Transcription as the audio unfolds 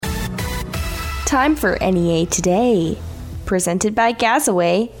Time for NEA Today, presented by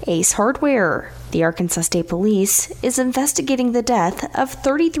Gazaway Ace Hardware. The Arkansas State Police is investigating the death of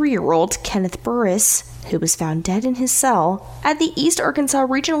 33-year-old Kenneth Burris, who was found dead in his cell at the East Arkansas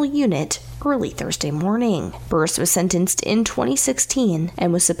Regional Unit early Thursday morning. Burris was sentenced in 2016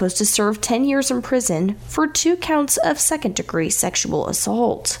 and was supposed to serve 10 years in prison for 2 counts of second-degree sexual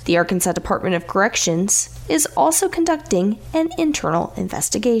assault. The Arkansas Department of Corrections is also conducting an internal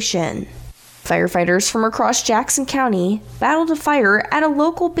investigation. Firefighters from across Jackson County battled a fire at a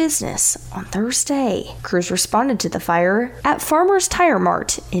local business on Thursday. Crews responded to the fire at Farmer's Tire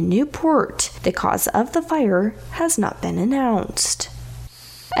Mart in Newport. The cause of the fire has not been announced.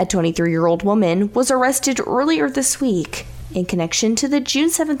 A 23-year-old woman was arrested earlier this week in connection to the June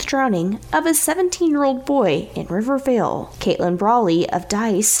 7th drowning of a 17-year-old boy in Riverville. Caitlin Brawley of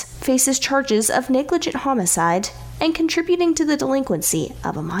Dice faces charges of negligent homicide and contributing to the delinquency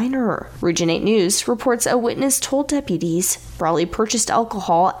of a minor. Region 8 News reports a witness told deputies Brawley purchased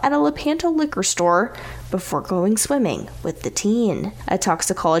alcohol at a Lepanto liquor store before going swimming with the teen. A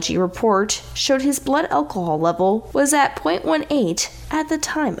toxicology report showed his blood alcohol level was at 0.18 at the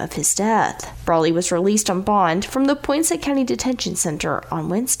time of his death. Brawley was released on bond from the Poinsett County Detention Center on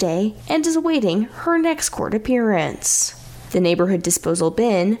Wednesday and is awaiting her next court appearance. The neighborhood disposal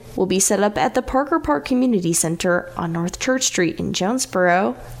bin will be set up at the Parker Park Community Center on North Church Street in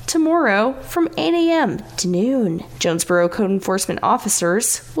Jonesboro tomorrow from 8 a.m. to noon. Jonesboro code enforcement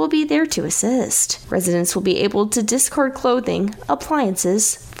officers will be there to assist. Residents will be able to discard clothing,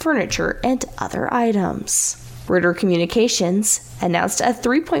 appliances, furniture, and other items. Ritter Communications announced a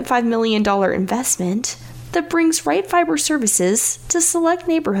 $3.5 million investment that brings Right Fiber services to select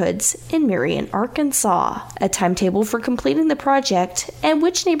neighborhoods in Marion, Arkansas. A timetable for completing the project and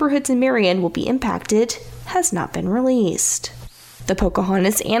which neighborhoods in Marion will be impacted has not been released. The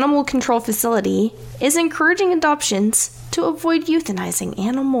Pocahontas Animal Control Facility is encouraging adoptions to avoid euthanizing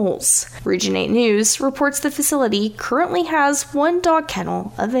animals. Region 8 News reports the facility currently has 1 dog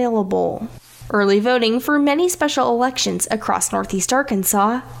kennel available. Early voting for many special elections across Northeast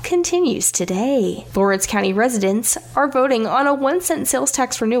Arkansas continues today. Lawrence County residents are voting on a 1-cent sales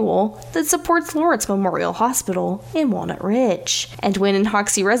tax renewal that supports Lawrence Memorial Hospital in Walnut Ridge. And Wynn and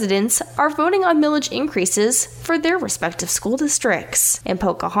Hoxie residents are voting on millage increases for their respective school districts. In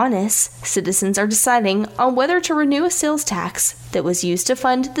Pocahontas, citizens are deciding on whether to renew a sales tax that was used to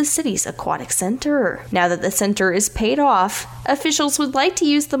fund the city's aquatic center. Now that the center is paid off, officials would like to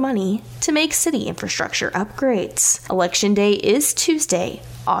use the money to make city infrastructure upgrades. Election Day is Tuesday,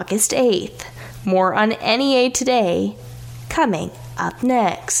 August 8th. More on NEA Today, coming up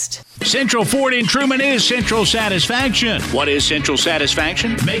next. Central Ford in Truman is Central Satisfaction. What is Central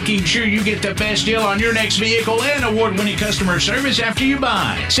Satisfaction? Making sure you get the best deal on your next vehicle and award-winning customer service after you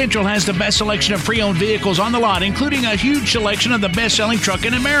buy. Central has the best selection of pre-owned vehicles on the lot, including a huge selection of the best-selling truck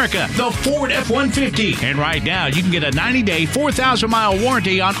in America, the Ford F-150. And right now, you can get a 90-day, 4,000-mile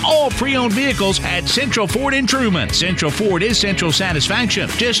warranty on all pre-owned vehicles at Central Ford in Truman. Central Ford is Central Satisfaction,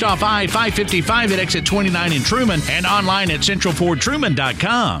 just off I-555 at exit 29 in Truman and online at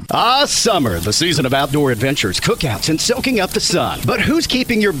centralfordtruman.com. Summer, the season of outdoor adventures, cookouts, and soaking up the sun. But who's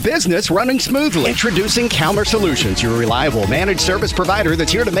keeping your business running smoothly? Introducing Calmer Solutions, your reliable managed service provider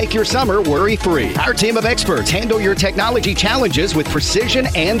that's here to make your summer worry-free. Our team of experts handle your technology challenges with precision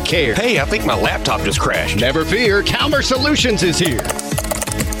and care. Hey, I think my laptop just crashed. Never fear, Calmer Solutions is here.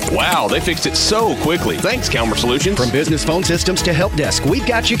 Wow, they fixed it so quickly. Thanks, Calmer Solutions. From business phone systems to help desk, we've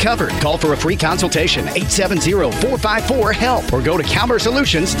got you covered. Call for a free consultation, 870-454-HELP, or go to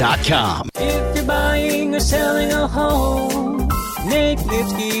CalmerSolutions.com. If you're buying or selling a home, Nate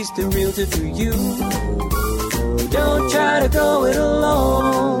Lipsky's the realtor for you. Don't try to go it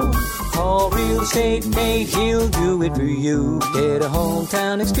alone. Call Real Estate Nate, he'll do it for you. Get a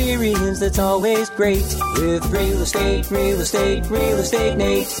hometown experience that's always great with Real Estate Nate.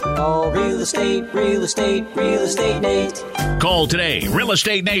 Call Real Estate Nate. Call today. Real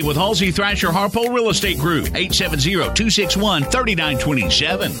Estate Nate with Halsey Thrasher Harpole Real Estate Group,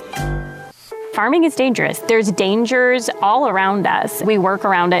 870-261-3927. Farming is dangerous. There's dangers all around us. We work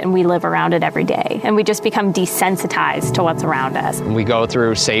around it and we live around it every day. And we just become desensitized to what's around us. We go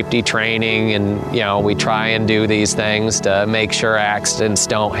through safety training and, we try and do these things to make sure accidents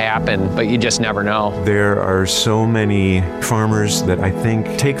don't happen, but you just never know. There are so many farmers that I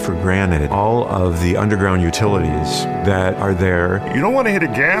think take for granted all of the underground utilities that are there. You don't want to hit a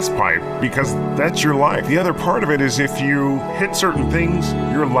gas pipe because that's your life. The other part of it is if you hit certain things,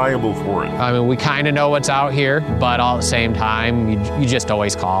 you're liable for it. I mean, We kind of know what's out here, but all at the same time, you just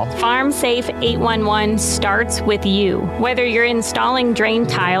always call. Farm Safe 811 starts with you. Whether you're installing drain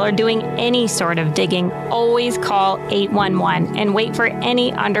tile or doing any sort of digging, always call 811 and wait for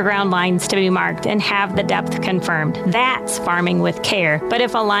any underground lines to be marked and have the depth confirmed. That's farming with care. But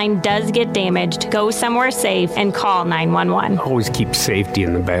if a line does get damaged, go somewhere safe and call 911. Always keep safety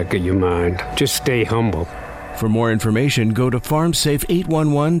in the back of your mind. Just stay humble. For more information, go to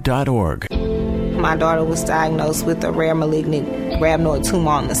farmsafe811.org. My daughter was diagnosed with a rare malignant rhabdoid tumor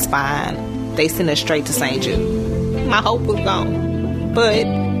on the spine. They sent her straight to St. Jude. My hope was gone. But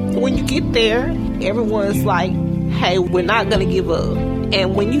when you get there, everyone's like, hey, we're not going to give up.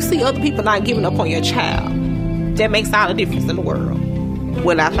 And when you see other people not giving up on your child, that makes all the difference in the world.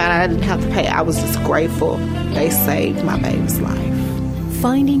 When I found out I didn't have to pay, I was just grateful. They saved my baby's life.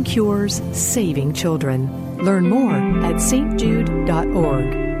 Finding cures, saving children. Learn more at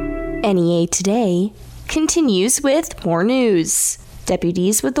stjude.org. NEA Today continues with more news.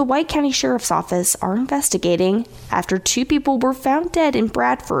 Deputies with the White County Sheriff's Office are investigating after 2 people were found dead in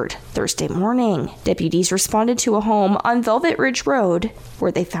Bradford Thursday morning. Deputies responded to a home on Velvet Ridge Road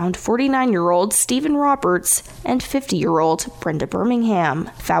where they found 49-year-old Stephen Roberts and 50-year-old Brenda Birmingham.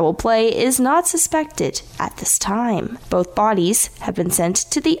 Foul play is not suspected at this time. Both bodies have been sent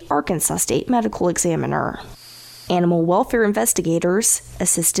to the Arkansas State Medical Examiner. Animal welfare investigators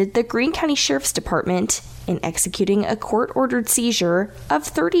assisted the Greene County Sheriff's Department in executing a court-ordered seizure of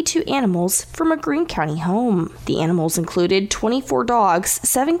 32 animals from a Greene County home. The animals included 24 dogs,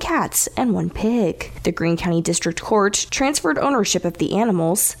 7 cats, and 1 pig. The Greene County District Court transferred ownership of the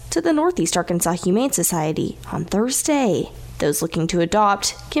animals to the Northeast Arkansas Humane Society on Thursday. Those looking to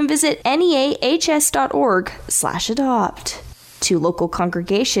adopt can visit neahs.org/adopt. 2 local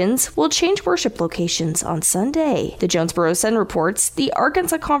congregations will change worship locations on Sunday. The Jonesboro Sun reports the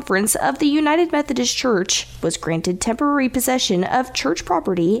Arkansas Conference of the United Methodist Church was granted temporary possession of church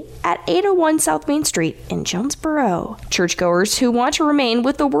property at 801 South Main Street in Jonesboro. Churchgoers who want to remain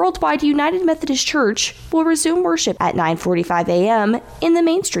with the Worldwide United Methodist Church will resume worship at 9:45 a.m. in the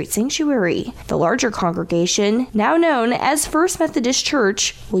Main Street Sanctuary. The larger congregation, now known as First Methodist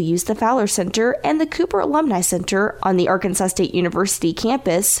Church, will use the Fowler Center and the Cooper Alumni Center on the Arkansas State University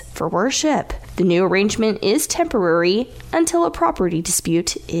campus for worship. The new arrangement is temporary until a property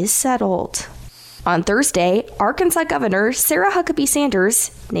dispute is settled. On Thursday, Arkansas Governor Sarah Huckabee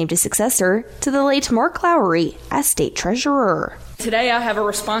Sanders named a successor to the late Mark Lowry as state treasurer. Today I have a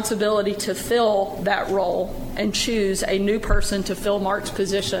responsibility to fill that role and choose a new person to fill Mark's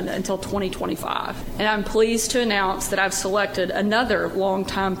position until 2025. And I'm pleased to announce that I've selected another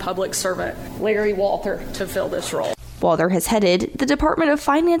longtime public servant, Larry Walther, to fill this role. Walther has headed the Department of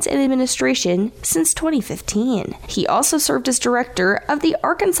Finance and Administration since 2015. He also served as director of the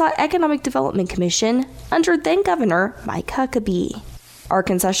Arkansas Economic Development Commission under then-Governor Mike Huckabee.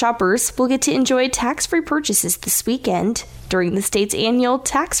 Arkansas shoppers will get to enjoy tax-free purchases this weekend during the state's annual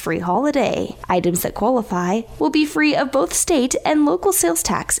tax-free holiday. Items that qualify will be free of both state and local sales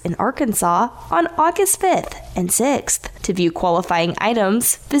tax in Arkansas on August 5th and 6th. To view qualifying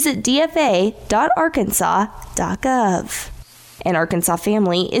items, visit dfa.arkansas.gov. An Arkansas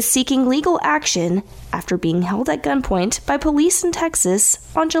family is seeking legal action after being held at gunpoint by police in Texas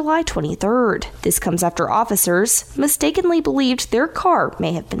on July 23rd. This comes after officers mistakenly believed their car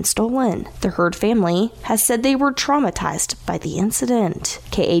may have been stolen. The Hurd family has said they were traumatized by the incident.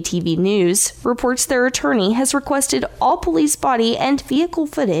 KATV News reports their attorney has requested all police body and vehicle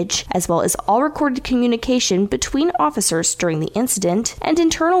footage, as well as all recorded communication between officers during the incident and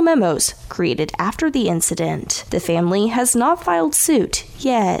internal memos created after the incident. The family has not filed suit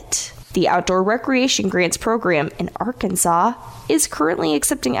yet. The Outdoor Recreation Grants Program in Arkansas is currently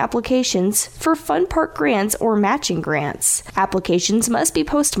accepting applications for Fun Park grants or matching grants. Applications must be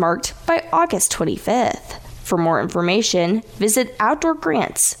postmarked by August 25th. For more information, visit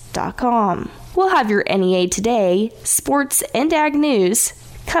outdoorgrants.com. We'll have your NEA Today, sports, and ag news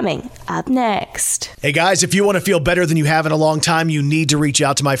coming up next. Hey guys, if you want to feel better than you have in a long time, you need to reach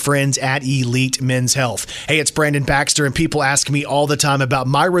out to my friends at Elite Men's Health. Hey, it's Brandon Baxter, and people ask me all the time about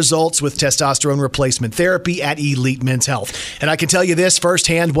my results with testosterone replacement therapy at Elite Men's Health. And I can tell you this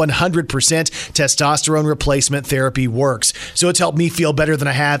firsthand, 100% testosterone replacement therapy works. So it's helped me feel better than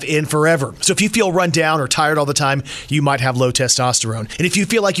I have in forever. So if you feel run down or tired all the time, you might have low testosterone. And if you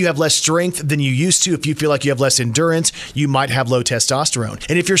feel like you have less strength than you used to, if you feel like you have less endurance, you might have low testosterone.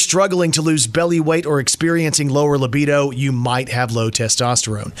 And if you're struggling to lose belly weight or experiencing lower libido, you might have low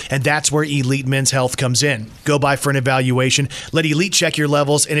testosterone. And that's where Elite Men's Health comes in. Go by for an evaluation, let Elite check your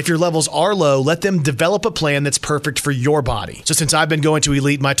levels, and if your levels are low, let them develop a plan that's perfect for your body. So since I've been going to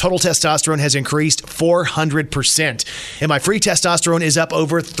Elite, my total testosterone has increased 400%, and my free testosterone is up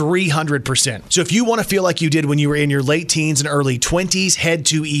over 300%. So if you want to feel like you did when you were in your late teens and early 20s, head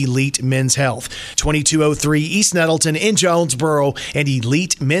to Elite Men's Health, 2203 East Nettleton in Jonesboro, and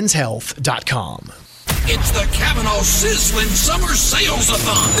EliteMen'sHealth.com. It's the Kavanaugh Sizzling Summer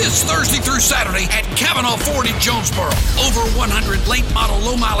Sales-a-thon this Thursday through Saturday at Kavanaugh Ford in Jonesboro. Over 100 late model,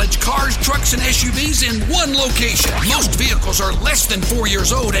 low mileage cars, trucks, and SUVs in one location. Most vehicles are less than 4 years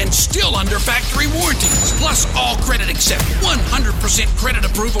old and still under factory warranties. Plus, all credit accept. 100% credit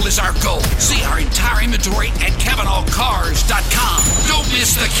approval is our goal. See our entire inventory at KavanaughCars.com. Don't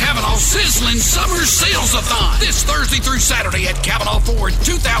miss the Kavanaugh Sizzling Summer Sales-a-thon this Thursday through Saturday at Kavanaugh Ford,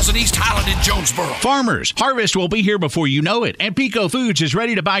 2000 East Highland in Jonesboro. Farmers, harvest will be here before you know it, and Pico Foods is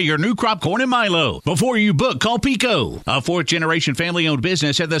ready to buy your new crop corn and Milo. Before you book, call Pico. A fourth-generation family-owned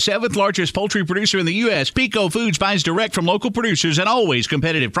business and the 7th largest poultry producer in the U.S., Pico Foods buys direct from local producers at always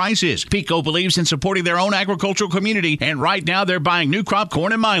competitive prices. Pico believes in supporting their own agricultural community, and right now they're buying new crop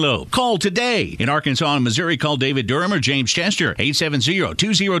corn and Milo. Call today. In Arkansas and Missouri, call David Durham or James Chester,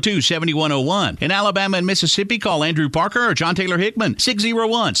 870-202-7101. In Alabama and Mississippi, call Andrew Parker or John Taylor Hickman,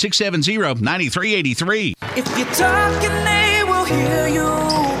 601-670-9383. If you're talking, they will hear you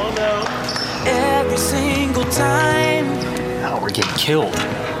every single time. Oh, we're getting killed.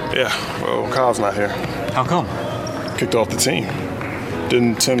 Yeah, well, Kyle's not here. How come? Kicked off the team.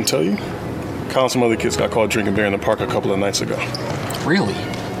 Didn't Tim tell you? Kyle and some other kids got caught drinking beer in the park a couple of nights ago. Really?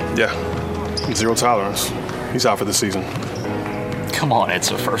 Yeah. 0 tolerance. He's out for the season. Come on,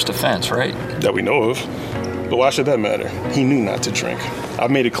 it's a first offense, right? That we know of. But why should that matter? He knew not to drink.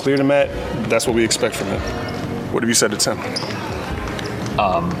 I've made it clear to Matt, that's what we expect from him. What have you said to Tim?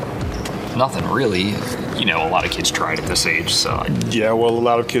 Nothing really. You know, a lot of kids try it at this age, so... Yeah, well, a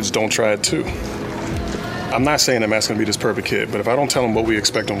lot of kids don't try it too. I'm not saying that Matt's gonna be this perfect kid, but if I don't tell him what we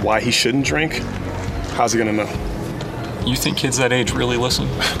expect and why he shouldn't drink, how's he gonna know? You think kids that age really listen?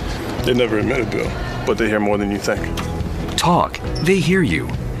 They never admit it, Bill, but they hear more than you think. Talk. They hear you.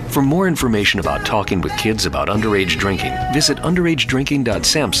 For more information about talking with kids about underage drinking, visit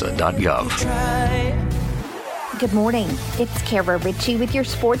underagedrinking.samhsa.gov. Good morning. It's Kara Ritchie with your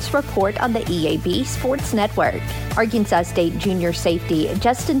sports report on the EAB Sports Network. Arkansas State junior safety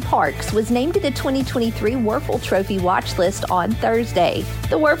Justin Parks was named to the 2023 Werfel Trophy watch list on Thursday.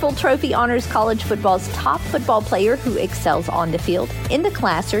 The Werfel Trophy honors college football's top football player who excels on the field, in the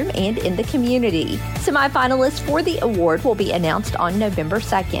classroom, and in the community. Semifinalists for the award will be announced on November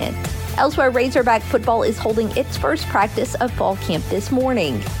 2nd. Elsewhere, Razorback football is holding its first practice of fall camp this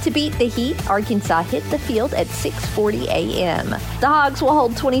morning. To beat the heat, Arkansas hit the field at 6:40 a.m. The Hogs will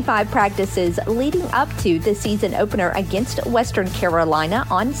hold 25 practices leading up to the season opener against Western Carolina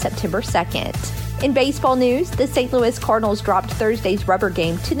on September 2nd. In baseball news, the St. Louis Cardinals dropped Thursday's rubber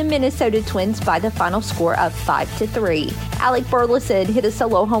game to the Minnesota Twins by the final score of 5-3. Alec Burleson hit a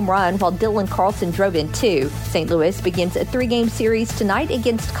solo home run while Dylan Carlson drove in 2. St. Louis begins a 3-game series tonight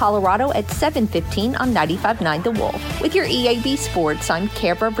against Colorado at 7:15 on 95.9 The Wolf. With your EAB Sports, I'm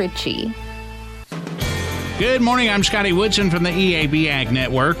Kara Ritchie. Good morning, I'm Scotty Woodson from the EAB Ag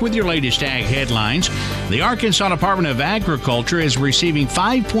Network with your latest ag headlines. The Arkansas Department of Agriculture is receiving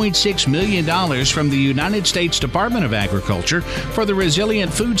 $5.6 million from the United States Department of Agriculture for the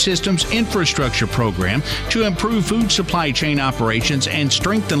Resilient Food Systems Infrastructure Program to improve food supply chain operations and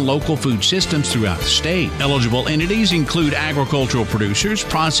strengthen local food systems throughout the state. Eligible entities include agricultural producers,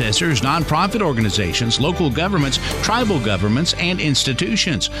 processors, nonprofit organizations, local governments, tribal governments, and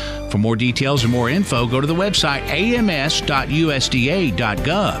institutions. For more details and more info, go to the website ams.usda.gov.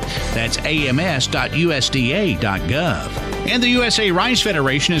 That's ams.usda.gov. And the USA Rice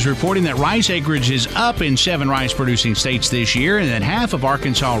Federation is reporting that rice acreage is up in 7 rice-producing states this year and that half of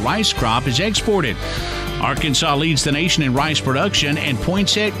Arkansas' rice crop is exported. Arkansas leads the nation in rice production, and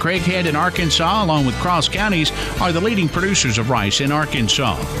Poinsett, Craighead, and Arkansas, along with Cross counties, are the leading producers of rice in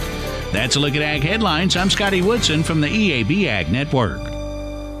Arkansas. That's a look at Ag Headlines. I'm Scotty Woodson from the EAB Ag Network.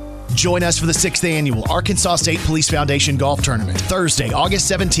 Join us for the 6th annual Arkansas State Police Foundation Golf Tournament, Thursday,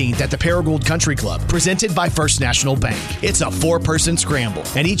 August 17th at the Paragould Country Club, presented by First National Bank. It's a 4-person scramble,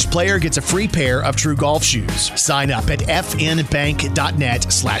 and each player gets a free pair of True Golf shoes. Sign up at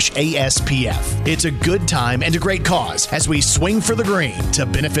fnbank.net/ASPF. It's a good time and a great cause as we swing for the green to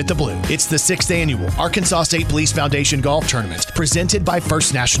benefit the blue. It's the 6th annual Arkansas State Police Foundation Golf Tournament, presented by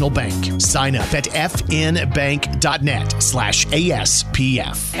First National Bank. Sign up at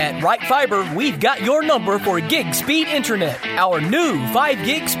fnbank.net/ASPF. At Right Fiber, we've got your number for gig speed internet. Our new 5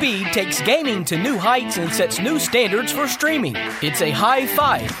 gig speed takes gaming to new heights and sets new standards for streaming. It's a high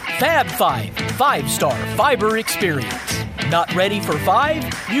 5, Fab 5, 5-star fiber experience. Not ready for 5?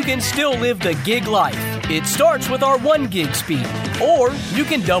 You can still live the gig life. It starts with our 1 gig speed, or you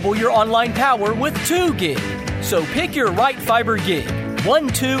can double your online power with 2 gig. So pick your Right Fiber gig, 1,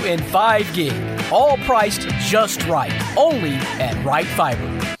 2, and 5 gig. All priced just right, only at Right Fiber.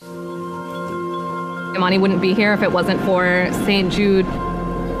 Imani wouldn't be here if it wasn't for St. Jude.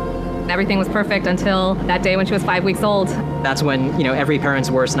 Everything was perfect until that day when she was 5 weeks old. That's when, every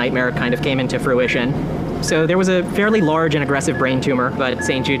parent's worst nightmare kind of came into fruition. So there was a fairly large and aggressive brain tumor, but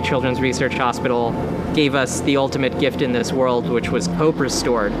St. Jude Children's Research Hospital gave us the ultimate gift in this world, which was hope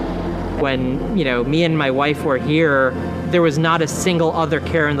restored. When, me and my wife were here, there was not a single other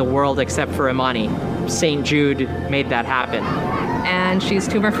care in the world except for Imani. St. Jude made that happen. And she's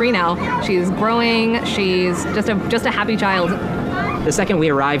tumor-free now. She's growing. She's just a happy child. The second we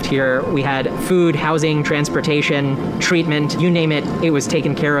arrived here, we had food, housing, transportation, treatment, you name it, it was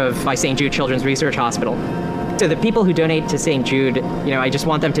taken care of by St. Jude Children's Research Hospital. So the people who donate to St. Jude, I just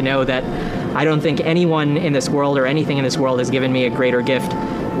want them to know that I don't think anyone in this world or anything in this world has given me a greater gift.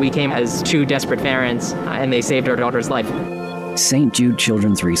 We came as 2 desperate parents, and they saved our daughter's life. St. Jude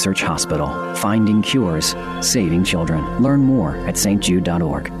Children's Research Hospital. Finding cures, saving children. Learn more at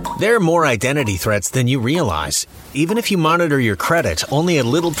stjude.org. There are more identity threats than you realize. Even if you monitor your credit, only a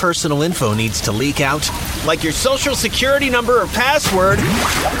little personal info needs to leak out, like your social security number or password,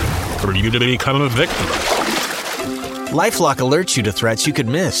 for you to become a victim. LifeLock alerts you to threats you could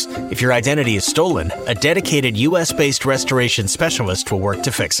miss. If your identity is stolen, a dedicated U.S.-based restoration specialist will work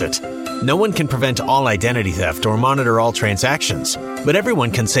to fix it. No one can prevent all identity theft or monitor all transactions, but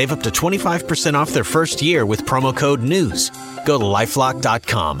everyone can save up to 25% off their first year with promo code NEWS. Go to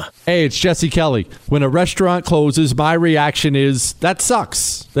LifeLock.com. Hey, it's Jesse Kelly. When a restaurant closes, my reaction is, that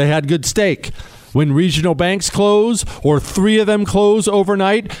sucks. They had good steak. When regional banks close, or 3 of them close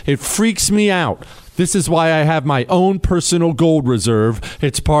overnight, it freaks me out. This is why I have my own personal gold reserve.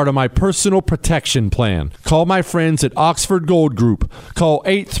 It's part of my personal protection plan. Call my friends at Oxford Gold Group. Call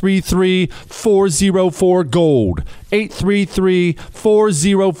 833-404-GOLD.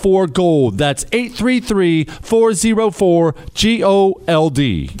 833-404-GOLD. That's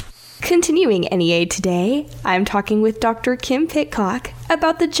 833-404-GOLD. Continuing NEA Today, I'm talking with Dr. Kim Pitcock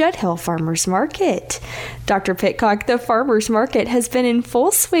about the Judd Hill Farmers Market. Dr. Pitcock, the Farmers Market has been in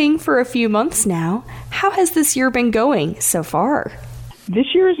full swing for a few months now. How has this year been going so far?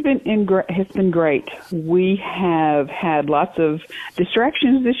 This year has been great. We have had lots of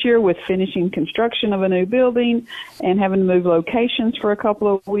distractions this year with finishing construction of a new building and having to move locations for a couple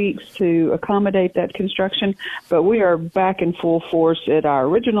of weeks to accommodate that construction. But we are back in full force at our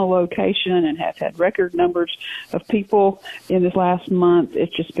original location and have had record numbers of people in this last month.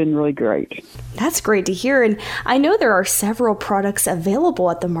 It's just been really great. That's great to hear. And I know there are several products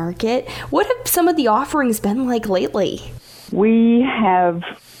available at the market. What have some of the offerings been like lately? We have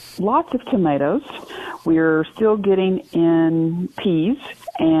lots of tomatoes. We're still getting in peas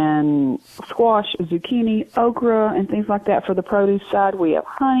and squash, zucchini, okra, and things like that for the produce side. We have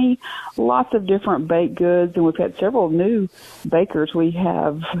honey, lots of different baked goods, and we've had several new bakers. We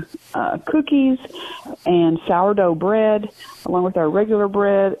have cookies and sourdough bread, along with our regular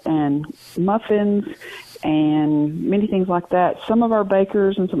bread and muffins, and many things like that. Some of our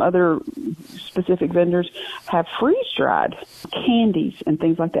bakers and some other specific vendors have freeze-dried candies and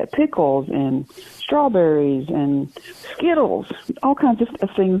things like that, pickles and strawberries and Skittles, all kinds of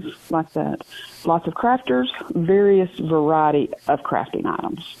things like that. Lots of crafters, various variety of crafting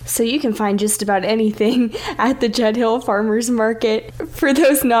items. So you can find just about anything at the Judd Hill Farmers Market. For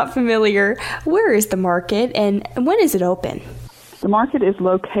those not familiar, where is the market and when is it open? The market is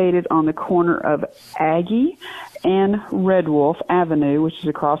located on the corner of Aggie and Red Wolf Avenue, which is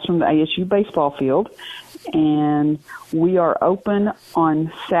across from the ASU baseball field. and we are open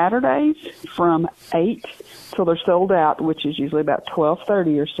on Saturdays from 8 till they're sold out, which is usually about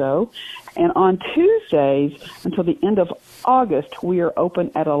 12:30 or so. And on Tuesdays until the end of August, we are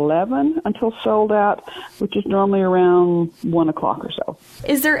open at 11 until sold out, which is normally around 1 o'clock or so.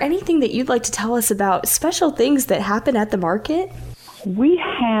 Is there anything that you'd like to tell us about special things that happen at the market? We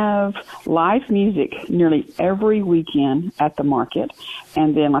have live music nearly every weekend at the market.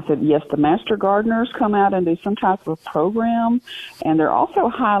 And then, like I said, yes, the master gardeners come out and do some type of program. And they're also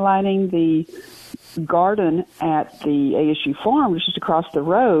highlighting the garden at the ASU farm, which is across the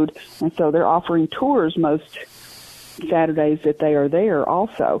road. And so they're offering tours most Saturdays that they are there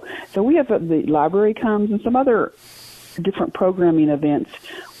also. So we have the library comes and some other different programming events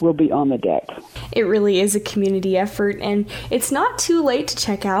will be on the deck. It really is a community effort, and it's not too late to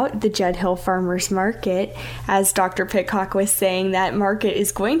check out the Judd Hill Farmers Market. As Dr. Pitcock was saying, that market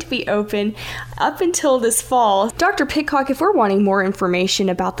is going to be open up until this fall. Dr. Pitcock, if we're wanting more information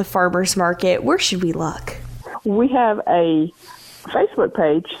about the Farmers Market, where should we look? We have a Facebook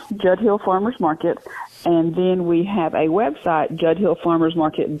page, Judd Hill Farmers Market, and then we have a website,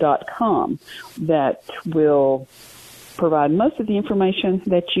 juddhillfarmersmarket.com, that will provide most of the information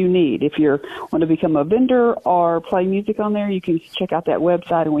that you need. If you want to become a vendor or play music on there, you can check out that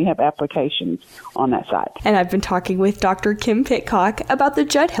website, and we have applications on that site. And I've been talking with Dr. Kim Pitcock about the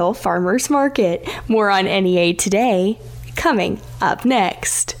Judd Hill Farmers Market. More on NEA Today, coming up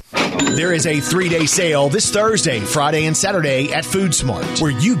next. There is a 3-day sale this Thursday, Friday, and Saturday at Food Smart,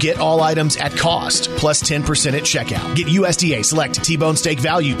 where you get all items at cost, plus 10% at checkout. Get USDA Select T-Bone Steak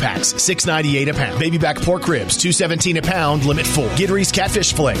Value Packs, $6.98 a pound. Baby back pork ribs, $2.17 a pound, limit 4. Gittery's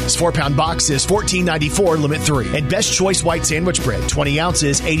Catfish Fillets, 4-pound boxes, $14.94, limit 3. And Best Choice White Sandwich Bread, 20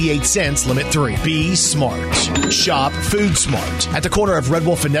 ounces, 88 cents, limit 3. Be smart. Shop Food Smart at the corner of Red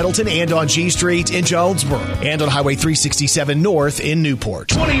Wolf and Nettleton and on G Street in Jonesboro and on Highway 367 North in Newport.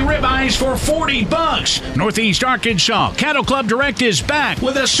 20 ribeyes for $40. Northeast Arkansas Cattle Club Direct is back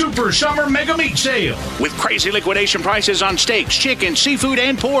with a super summer mega meat sale with crazy liquidation prices on steaks, chicken, seafood,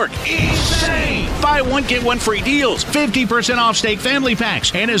 and pork. Insane! Buy one, get one free deals. 50% off steak family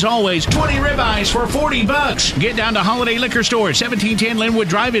packs. And as always, 20 ribeyes for $40. Get down to Holiday Liquor Store, 1710 Linwood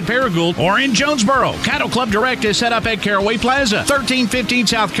Drive in Paragould or in Jonesboro. Cattle Club Direct is set up at Caraway Plaza, 1315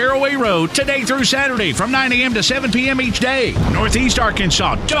 South Caraway Road, today through Saturday from 9 a.m. to 7 p.m. each day. Northeast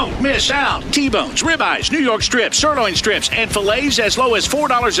Arkansas, don't miss out. T-bones, ribeyes, New York strips, sirloin strips, and fillets as low as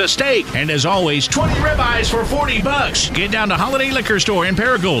 $4 a steak. And as always, 20 ribeyes for $40. Get down to Holiday Liquor Store in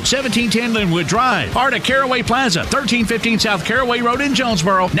Paragould, 1710 Linwood Drive, or to Caraway Plaza, 1315 South Caraway Road in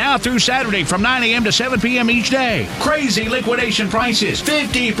Jonesboro, now through Saturday from 9 a.m. to 7 p.m. each day. Crazy liquidation prices,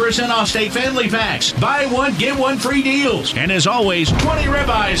 50% off steak family packs. Buy one, get one free deals. And as always, 20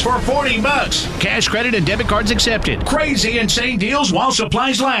 ribeyes for $40. Cash, credit, and debit cards accepted. Crazy insane deals while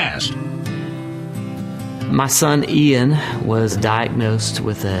supplies last. My son Ian was diagnosed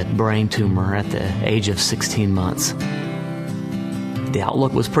with a brain tumor at the age of 16 months. The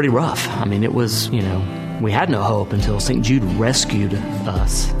outlook was pretty rough. I mean, it was, we had no hope until St. Jude rescued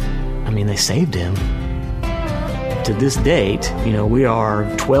us. I mean, they saved him. To this date, we are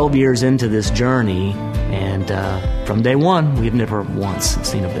 12 years into this journey, and from day one, we've never once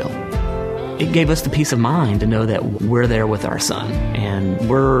seen a bill. It gave us the peace of mind to know that we're there with our son, and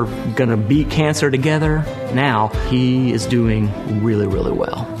we're going to beat cancer together. Now, he is doing really, really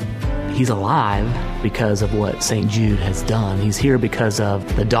well. He's alive because of what St. Jude has done. He's here because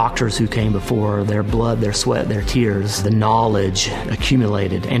of the doctors who came before, their blood, their sweat, their tears, the knowledge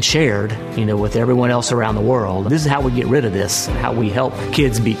accumulated and shared, with everyone else around the world. This is how we get rid of this, how we help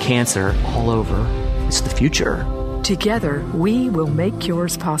kids beat cancer all over. It's the future. Together, we will make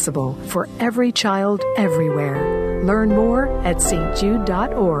cures possible for every child everywhere. Learn more at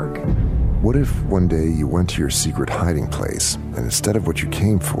stjude.org. What if one day you went to your secret hiding place and instead of what you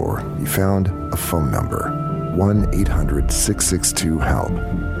came for, you found a phone number, 1-800-662-HELP?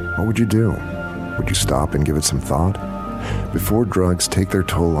 What would you do? Would you stop and give it some thought? Before drugs take their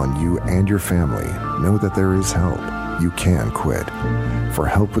toll on you and your family, know that there is help. You can quit. For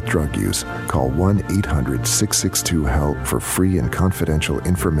help with drug use, call 1-800-662-HELP for free and confidential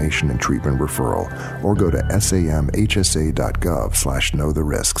information and treatment referral, or go to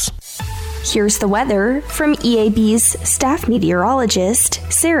samhsa.gov/knowtherisks. Here's the weather from EAB's staff meteorologist,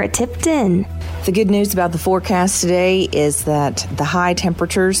 Sarah Tipton. The good news about the forecast today is that the high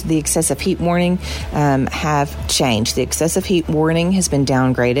temperatures, the excessive heat warning, have changed. The excessive heat warning has been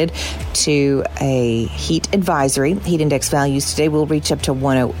downgraded to a heat advisory. Heat index values today will reach up to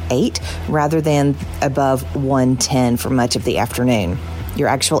 108 rather than above 110 for much of the afternoon. Your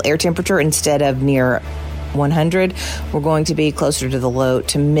actual air temperature, instead of near 100, we're going to be closer to the low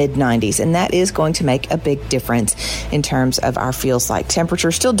to mid 90s, and that is going to make a big difference in terms of our feels like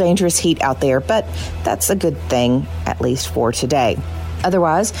temperature. Still dangerous heat out there, but that's a good thing, at least for today.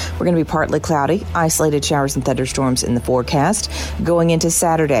 Otherwise, we're going to be partly cloudy, isolated showers and thunderstorms in the forecast. Going into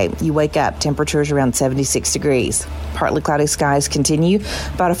Saturday, you wake up, temperatures around 76 degrees. Partly cloudy skies continue,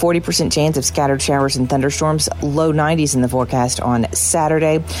 about a 40% chance of scattered showers and thunderstorms, low 90s in the forecast on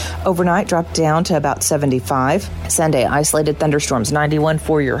Saturday. Overnight, drop down to about 75. Sunday, isolated thunderstorms, 91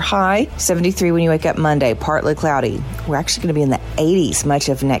 for your high, 73 when you wake up Monday, partly cloudy. We're actually going to be in the 80s much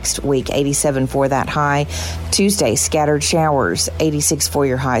of next week, 87 for that high. Tuesday, scattered showers, 86 for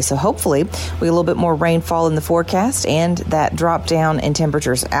your high. So hopefully we get a little bit more rainfall in the forecast, and that drop down in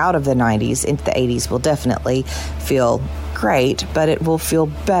temperatures out of the 90s into the 80s will definitely feel great, but it will feel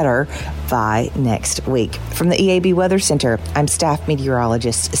better by next week. From the EAB Weather Center, I'm staff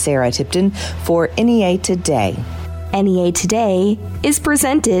meteorologist Sarah Tipton for NEA Today. NEA Today is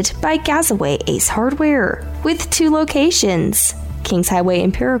presented by Gazaway Ace Hardware with 2 locations, Kings Highway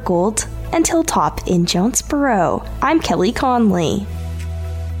in Paragould and Hilltop in Jonesboro. I'm Kelly Conley.